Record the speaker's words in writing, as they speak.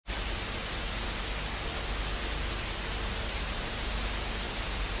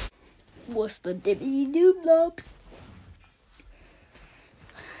What's the dippy doo blobs?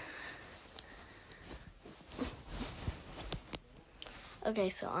 Okay,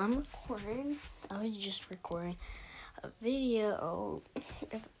 so I'm recording. I was just recording a video.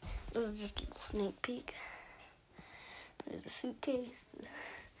 This is just a sneak peek. There's a suitcase.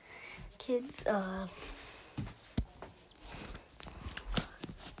 Kids,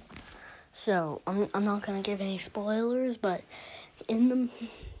 So, I'm not gonna give any spoilers, but in the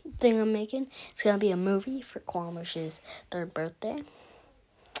thing I'm making, it's gonna be a movie for Quamish's 3rd birthday.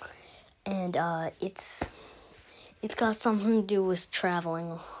 And, it's got something to do with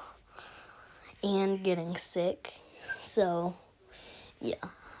traveling and getting sick. So, yeah,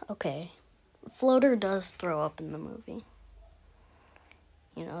 okay. Floater does throw up in the movie.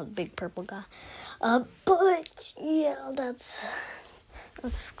 You know, the big purple guy. But, yeah,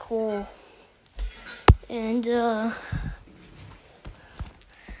 that's cool. And,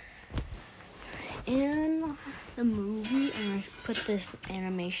 in the movie, I'm going to put this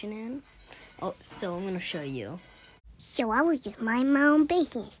animation in. Oh, so I'm going to show you. So I was just minding my own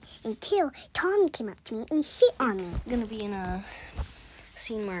business until Tommy came up to me and sit on me. It's going to be in a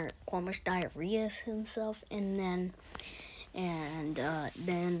scene where Quamish diarrheas himself, and then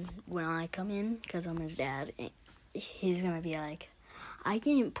when I come in, because I'm his dad, he's going to be like, I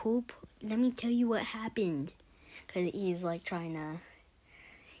didn't poop. Let me tell you what happened. Because he's like trying to,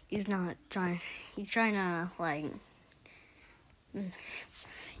 he's trying to like,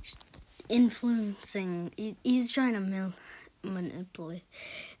 influencing, he's trying to manipulate,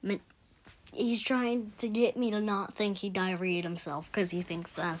 he's trying to get me to not think he diarrheaed himself because he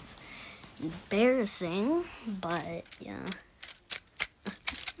thinks that's embarrassing, but yeah.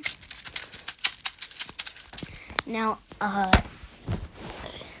 Now,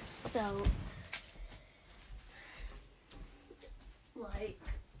 so, like,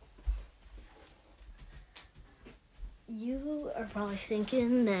 you are probably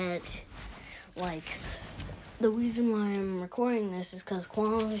thinking that, like, the reason why I'm recording this is because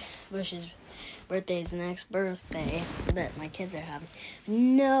Quamish's birthday is the next birthday that my kids are having.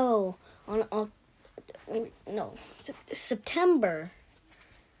 No, September.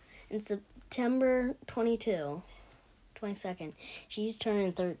 In September 22nd. She's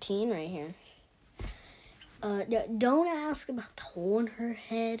turning 13 right here. Don't ask about the hole in her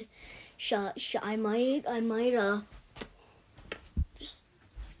head. I might just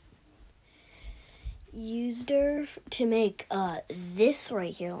used her to make this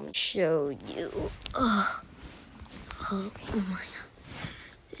right here. Let me show you. Oh my God.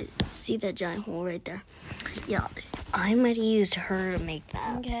 See that giant hole right there? Yeah, I might have used her to make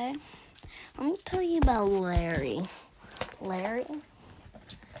that. Okay. Let me tell you about Larry. Larry,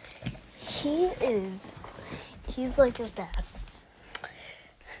 he's like his dad.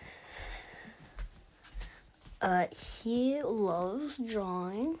 He loves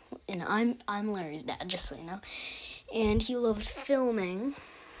drawing, and I'm Larry's dad, just so you know. And he loves filming,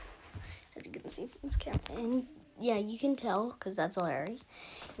 as you can see from this camera. And yeah, you can tell, because that's Larry.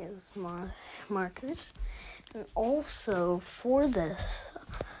 He has markers. And also, for this,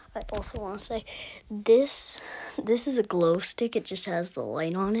 I also want to say, this is a glow stick. It just has the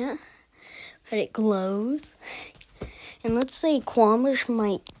light on it, but it glows. And let's say Quamish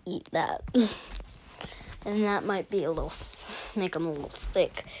might eat that. And that might be make them a little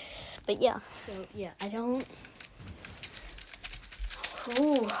thick. But yeah, so yeah, I don't.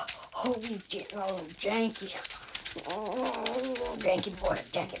 Oh, he's getting a little janky. Oh, janky boy,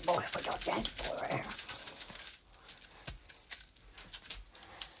 put your janky boy right here.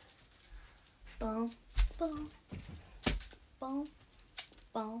 Boom, boom, boom,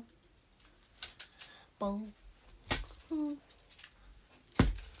 boom, boom, boom,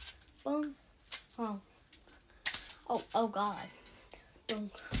 boom. Oh God.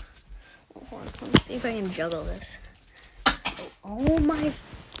 Boom. Hold on, let me see if I can juggle this. Oh my.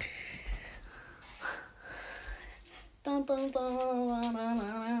 Dun, dun, dun, dun, dun,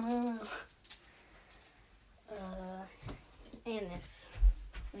 dun. And this.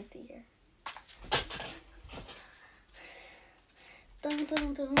 Let me see here. Dun,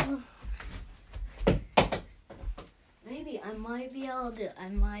 dun, dun. Maybe I might be able to.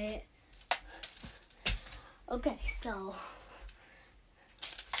 Okay, so.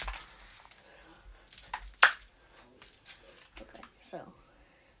 Okay, so.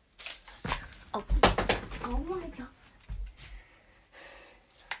 Oh my God.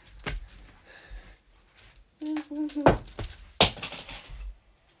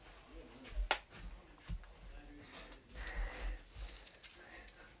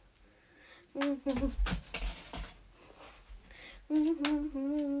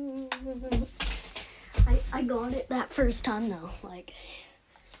 I got it that first time though. Like,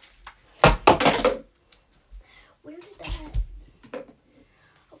 where did that?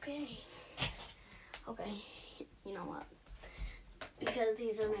 Okay. You know what? Because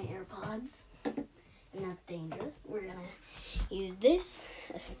these are my AirPods, and that's dangerous. We're gonna use this,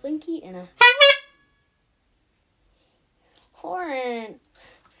 a slinky, and a horn.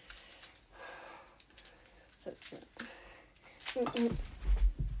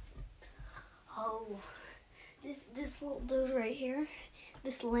 Oh, this little dude right here,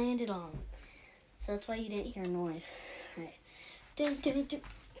 this landed on him. So that's why you didn't hear noise. All right. Dun, dun, dun.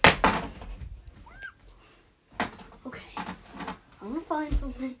 Okay. I'm gonna find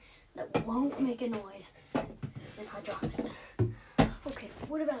something that won't make a noise if I drop it. Okay,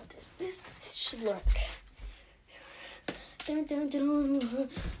 what about this? This should work. Dun, dun, dun, dun.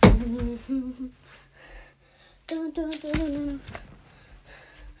 Dun, dun,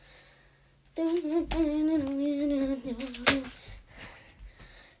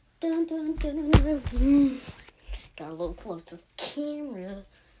 dun, dun. Got a little close to the camera.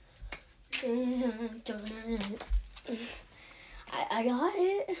 I got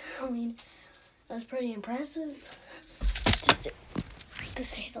it. I mean, that's pretty impressive, to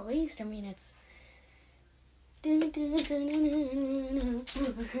say the least. I mean, it's.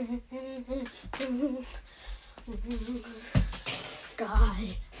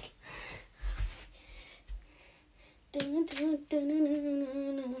 God.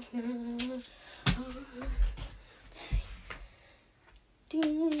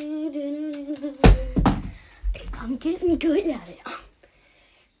 I'm getting good at it.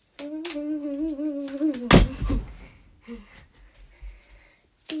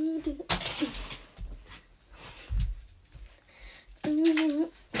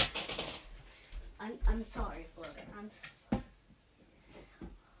 I'm sorry, Florida. I'm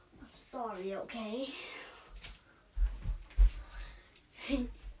sorry, okay?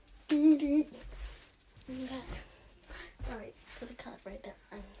 Alright, put a cut right there.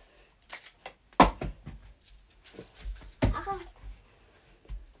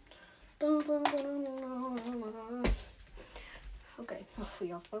 Okay,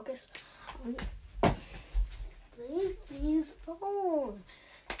 we all focus on Sleepy's phone.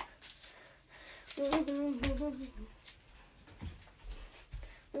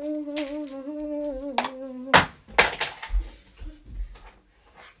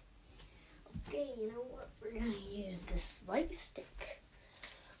 Okay, you know what? We're gonna use this light stick.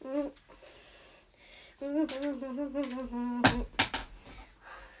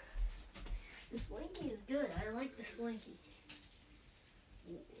 The slinky is good. I like the slinky.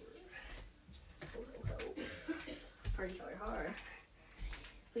 Hardy, hard.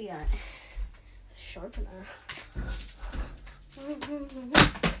 We got a sharpener.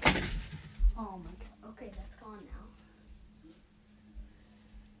 Oh my god. Okay, that's gone now.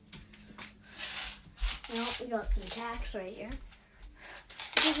 Well, we got some tacks right here.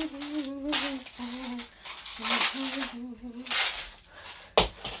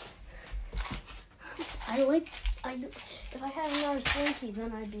 If I had another slinky,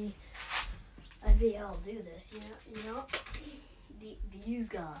 then I'd be able to do this. You know, these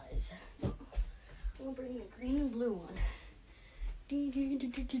guys. I'm gonna bring the green and blue one.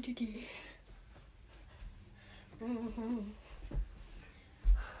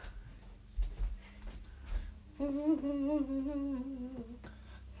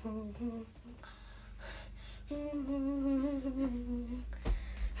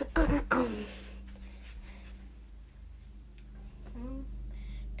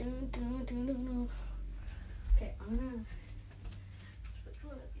 Okay, I'm gonna switch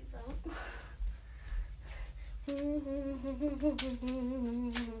one of these out.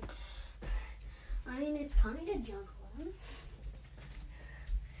 I mean, it's kind of juggling.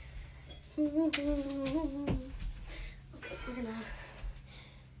 Okay, we're gonna.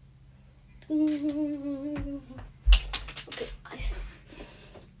 Okay,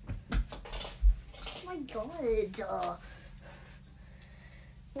 oh my god.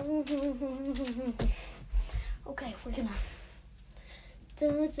 Okay, we're gonna.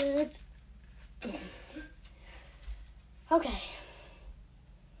 Okay.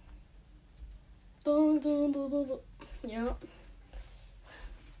 Yeah.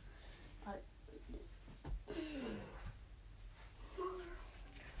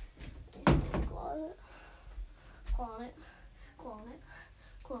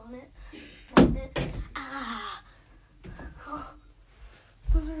 Clone it. Ah. Oh,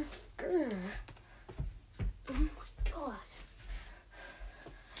 motherfucker. Oh my god.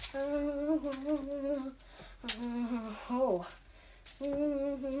 Oh.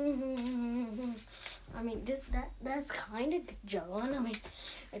 I mean, that's kind of juggling. I mean,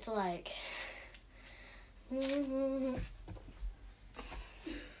 it's like. Okay,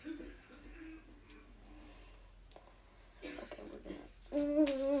 we're gonna.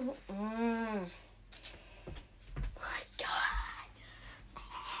 My God.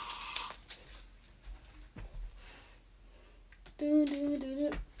 Do do do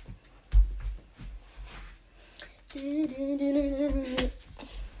do do do do.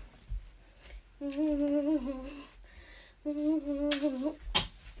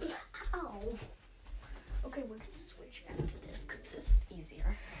 Ow. Okay, we're gonna switch back to this because this is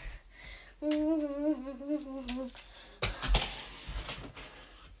easier.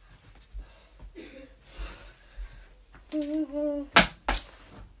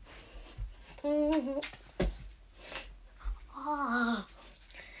 Ah.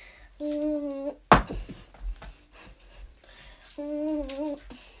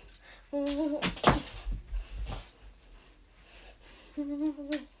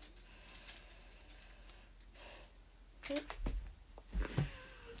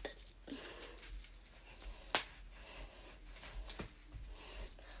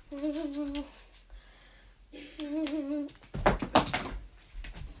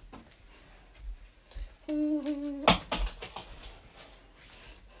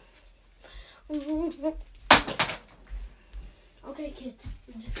 Okay, kids,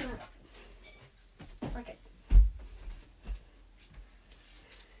 we're just gonna. Okay.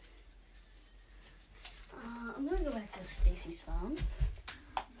 I'm gonna go back to Stacy's phone.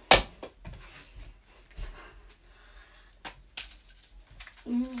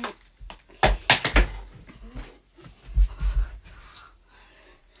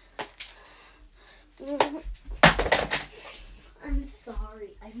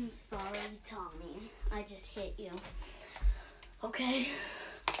 I'm sorry, Tommy. I just hit you. Okay.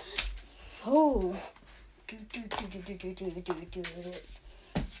 Oh. I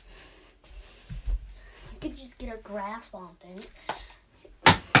could just get a grasp on things.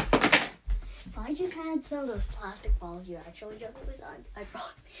 If I just had some of those plastic balls you actually juggle with, I'd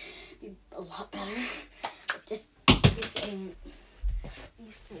probably be a lot better. But this ain't.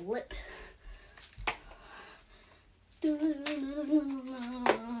 You slip.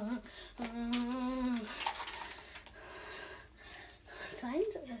 Kind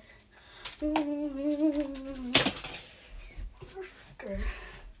of.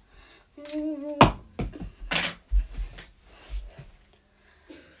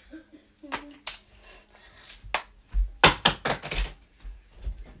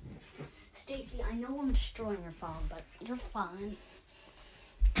 Stacy, I know I'm destroying your phone, but you're fine.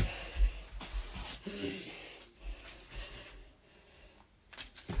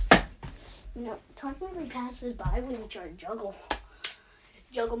 You know, time really passes by when you try to juggle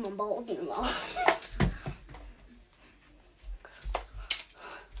my balls in your mouth.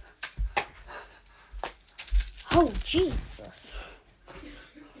 Oh, Jesus.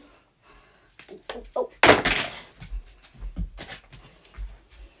 Oh.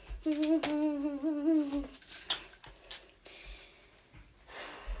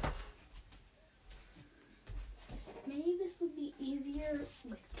 Maybe this would be easier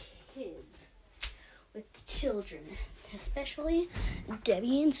with kids. With children, especially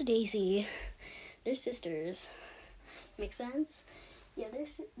Debbie and Stacy. They're sisters. Make sense? Yeah,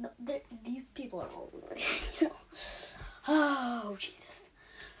 these people are older, you know. Oh, Jesus.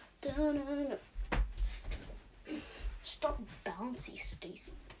 Da-na-na. Stop bouncy,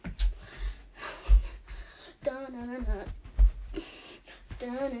 Stacy. Da-na-na-na.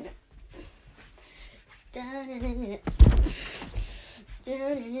 Da-na-na. Da-na-na-na.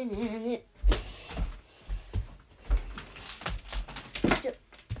 Da-na-na-na.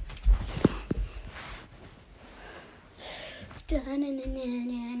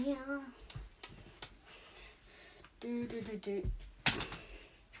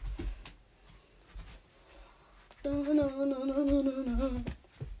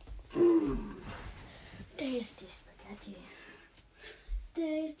 Tasty spaghetti.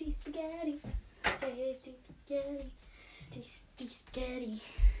 Tasty spaghetti. Tasty spaghetti. Tasty spaghetti.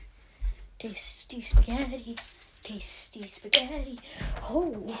 Tasty spaghetti. Tasty spaghetti.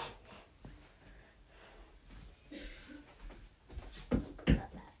 Oh.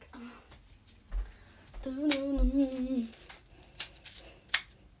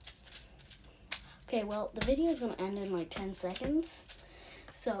 Okay, well, the video is going to end in like 10 seconds.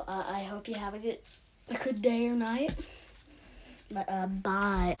 So I hope you have a good day or night. But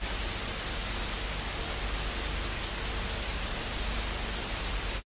bye.